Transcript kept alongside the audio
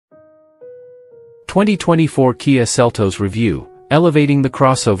2024 Kia Seltos Review, Elevating the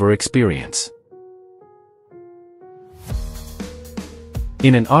Crossover Experience.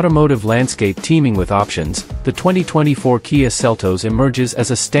 In an automotive landscape teeming with options, the 2024 Kia Seltos emerges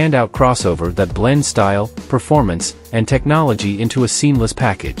as a standout crossover that blends style, performance, and technology into a seamless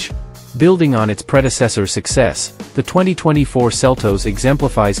package. Building on its predecessor's success, the 2024 Seltos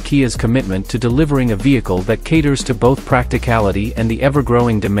exemplifies Kia's commitment to delivering a vehicle that caters to both practicality and the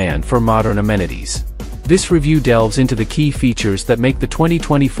ever-growing demand for modern amenities. This review delves into the key features that make the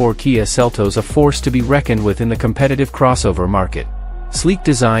 2024 Kia Seltos a force to be reckoned with in the competitive crossover market. Sleek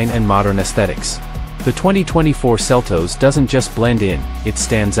design and modern aesthetics. The 2024 Seltos doesn't just blend in, it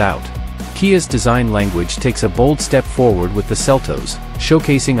stands out. Kia's design language takes a bold step forward with the Seltos,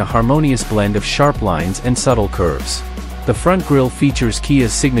 showcasing a harmonious blend of sharp lines and subtle curves. The front grille features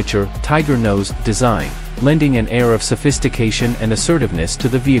Kia's signature tiger nose design, lending an air of sophistication and assertiveness to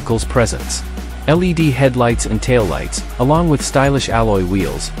the vehicle's presence. LED headlights and taillights, along with stylish alloy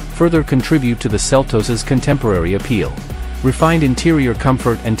wheels, further contribute to the Seltos' contemporary appeal. Refined interior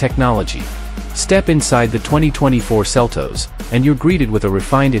comfort and technology. Step inside the 2024 Seltos, and you're greeted with a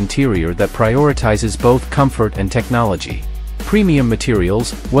refined interior that prioritizes both comfort and technology. Premium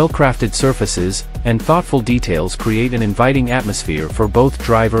materials, well-crafted surfaces, and thoughtful details create an inviting atmosphere for both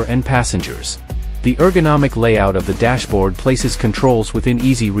driver and passengers. The ergonomic layout of the dashboard places controls within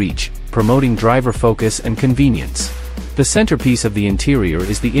easy reach, promoting driver focus and convenience. The centerpiece of the interior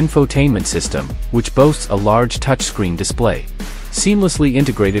is the infotainment system, which boasts a large touchscreen display. Seamlessly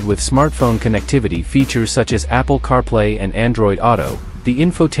integrated with smartphone connectivity features such as Apple CarPlay and Android Auto, the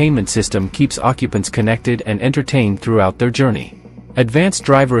infotainment system keeps occupants connected and entertained throughout their journey. Advanced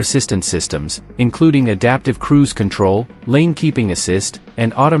driver assistance systems, including adaptive cruise control, lane keeping assist,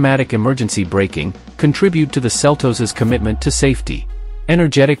 and automatic emergency braking, contribute to the Seltos' commitment to safety,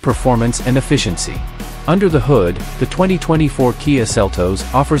 energetic performance and efficiency. Under the hood, the 2024 Kia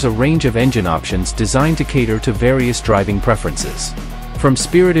Seltos offers a range of engine options designed to cater to various driving preferences. From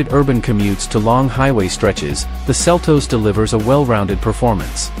spirited urban commutes to long highway stretches, the Seltos delivers a well-rounded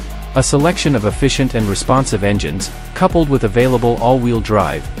performance. A selection of efficient and responsive engines, coupled with available all-wheel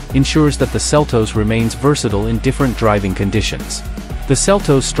drive, ensures that the Seltos remains versatile in different driving conditions. The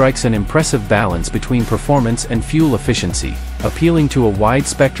Seltos strikes an impressive balance between performance and fuel efficiency, appealing to a wide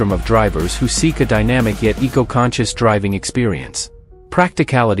spectrum of drivers who seek a dynamic yet eco-conscious driving experience.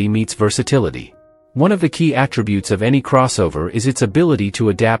 Practicality meets versatility. One of the key attributes of any crossover is its ability to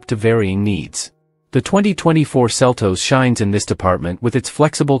adapt to varying needs. The 2024 Seltos shines in this department with its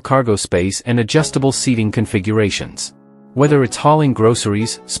flexible cargo space and adjustable seating configurations. Whether it's hauling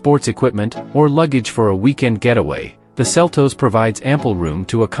groceries, sports equipment, or luggage for a weekend getaway, the Seltos provides ample room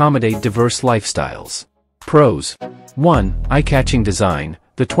to accommodate diverse lifestyles. Pros. 1. Eye-catching design.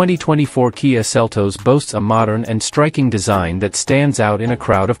 The 2024 Kia Seltos boasts a modern and striking design that stands out in a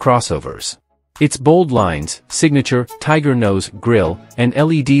crowd of crossovers. Its bold lines, signature, tiger nose, grille, and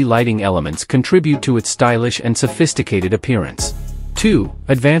LED lighting elements contribute to its stylish and sophisticated appearance. 2.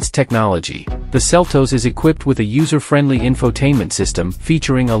 Advanced technology. The Seltos is equipped with a user-friendly infotainment system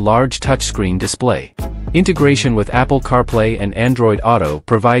featuring a large touchscreen display. Integration with Apple CarPlay and Android Auto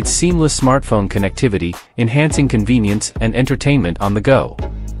provides seamless smartphone connectivity, enhancing convenience and entertainment on the go.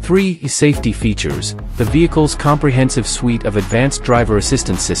 3. Safety features. The vehicle's comprehensive suite of advanced driver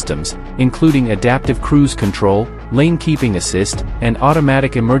assistance systems, including adaptive cruise control, lane keeping assist, and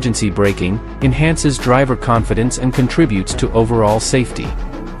automatic emergency braking, enhances driver confidence and contributes to overall safety.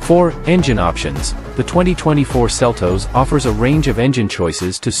 4. Engine options. The 2024 Seltos offers a range of engine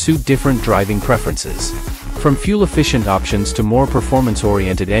choices to suit different driving preferences. From fuel-efficient options to more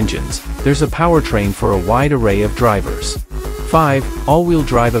performance-oriented engines, there's a powertrain for a wide array of drivers. 5. All-wheel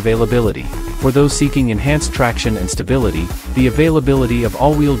drive availability. For those seeking enhanced traction and stability, the availability of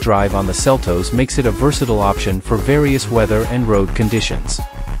all-wheel drive on the Seltos makes it a versatile option for various weather and road conditions.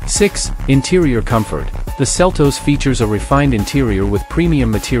 6. Interior comfort. The Seltos features a refined interior with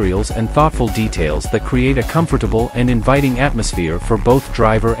premium materials and thoughtful details that create a comfortable and inviting atmosphere for both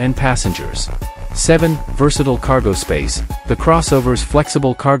driver and passengers. 7. Versatile cargo space. The crossover's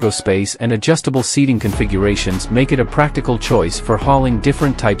flexible cargo space and adjustable seating configurations make it a practical choice for hauling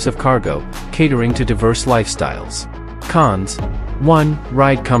different types of cargo, catering to diverse lifestyles. Cons. 1.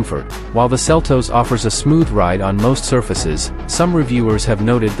 Ride comfort. While the Seltos offers a smooth ride on most surfaces, some reviewers have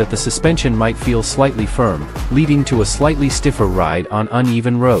noted that the suspension might feel slightly firm, leading to a slightly stiffer ride on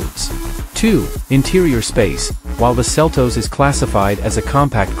uneven roads. 2. Interior space. While the Seltos is classified as a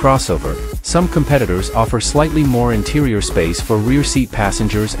compact crossover, some competitors offer slightly more interior space for rear seat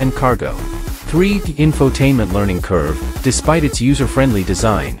passengers and cargo. 3. Infotainment learning curve. Despite its user-friendly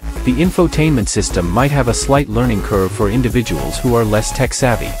design, The infotainment system might have a slight learning curve for individuals who are less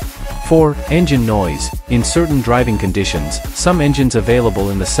tech-savvy. 4. Engine noise. In certain driving conditions, some engines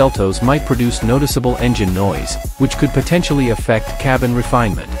available in the Seltos might produce noticeable engine noise, which could potentially affect cabin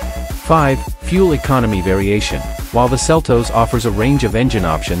refinement. 5. Fuel economy variation. While the Seltos offers a range of engine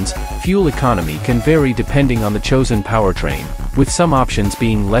options, fuel economy can vary depending on the chosen powertrain, with some options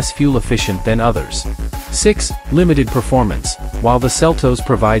being less fuel efficient than others. 6. Limited performance. While the Seltos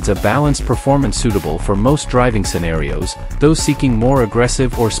provides a balanced performance suitable for most driving scenarios, those seeking more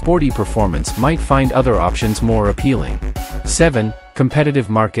aggressive or sporty performance might find other options more appealing. 7. Competitive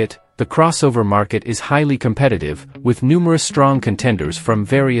market. The crossover market is highly competitive, with numerous strong contenders from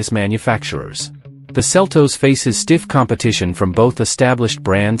various manufacturers. The Seltos faces stiff competition from both established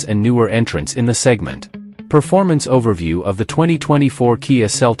brands and newer entrants in the segment. Performance overview of the 2024 Kia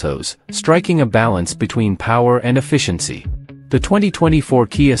Seltos, striking a balance between power and efficiency. The 2024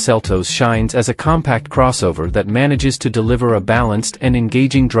 Kia Seltos shines as a compact crossover that manages to deliver a balanced and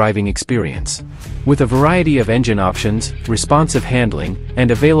engaging driving experience. With a variety of engine options, responsive handling,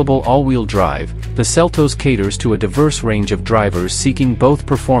 and available all-wheel drive, the Seltos caters to a diverse range of drivers seeking both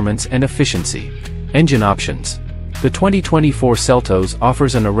performance and efficiency. Engine options. The 2024 Seltos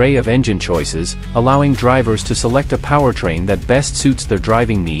offers an array of engine choices, allowing drivers to select a powertrain that best suits their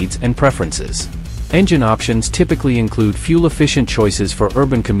driving needs and preferences. Engine options typically include fuel-efficient choices for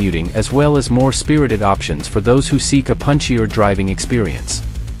urban commuting as well as more spirited options for those who seek a punchier driving experience.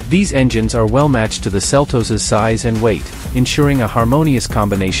 These engines are well matched to the Seltos' size and weight, ensuring a harmonious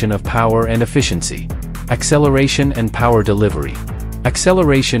combination of power and efficiency. Acceleration and power delivery.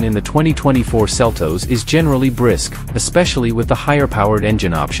 Acceleration in the 2024 Seltos is generally brisk, especially with the higher-powered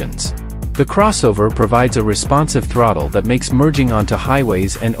engine options. The crossover provides a responsive throttle that makes merging onto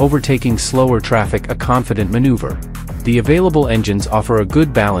highways and overtaking slower traffic a confident maneuver. The available engines offer a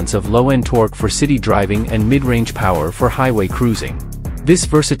good balance of low-end torque for city driving and mid-range power for highway cruising. This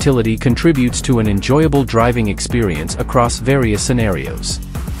versatility contributes to an enjoyable driving experience across various scenarios.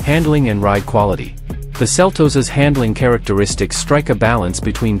 Handling and ride quality. The Seltos' handling characteristics strike a balance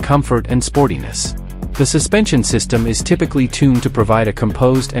between comfort and sportiness. The suspension system is typically tuned to provide a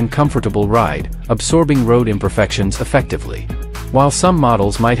composed and comfortable ride, absorbing road imperfections effectively. While some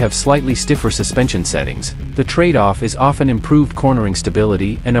models might have slightly stiffer suspension settings, the trade-off is often improved cornering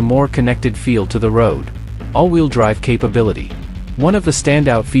stability and a more connected feel to the road. All-wheel drive capability. One of the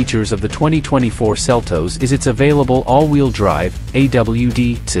standout features of the 2024 Seltos is its available all-wheel drive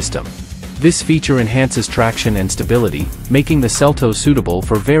 (AWD) system. This feature enhances traction and stability, making the Seltos suitable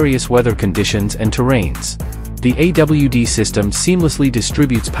for various weather conditions and terrains. The AWD system seamlessly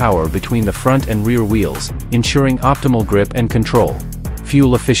distributes power between the front and rear wheels, ensuring optimal grip and control.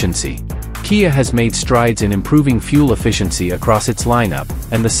 Fuel efficiency. Kia has made strides in improving fuel efficiency across its lineup,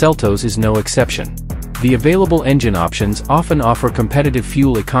 and the Seltos is no exception. The available engine options often offer competitive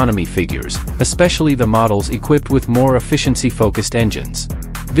fuel economy figures, especially the models equipped with more efficiency-focused engines.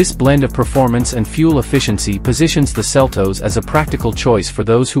 This blend of performance and fuel efficiency positions the Seltos as a practical choice for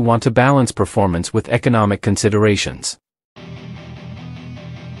those who want to balance performance with economic considerations.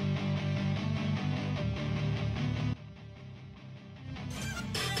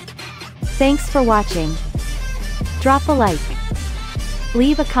 Thanks for watching. Drop a like,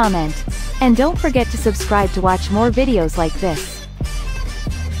 leave a comment, and don't forget to subscribe to watch more videos like this.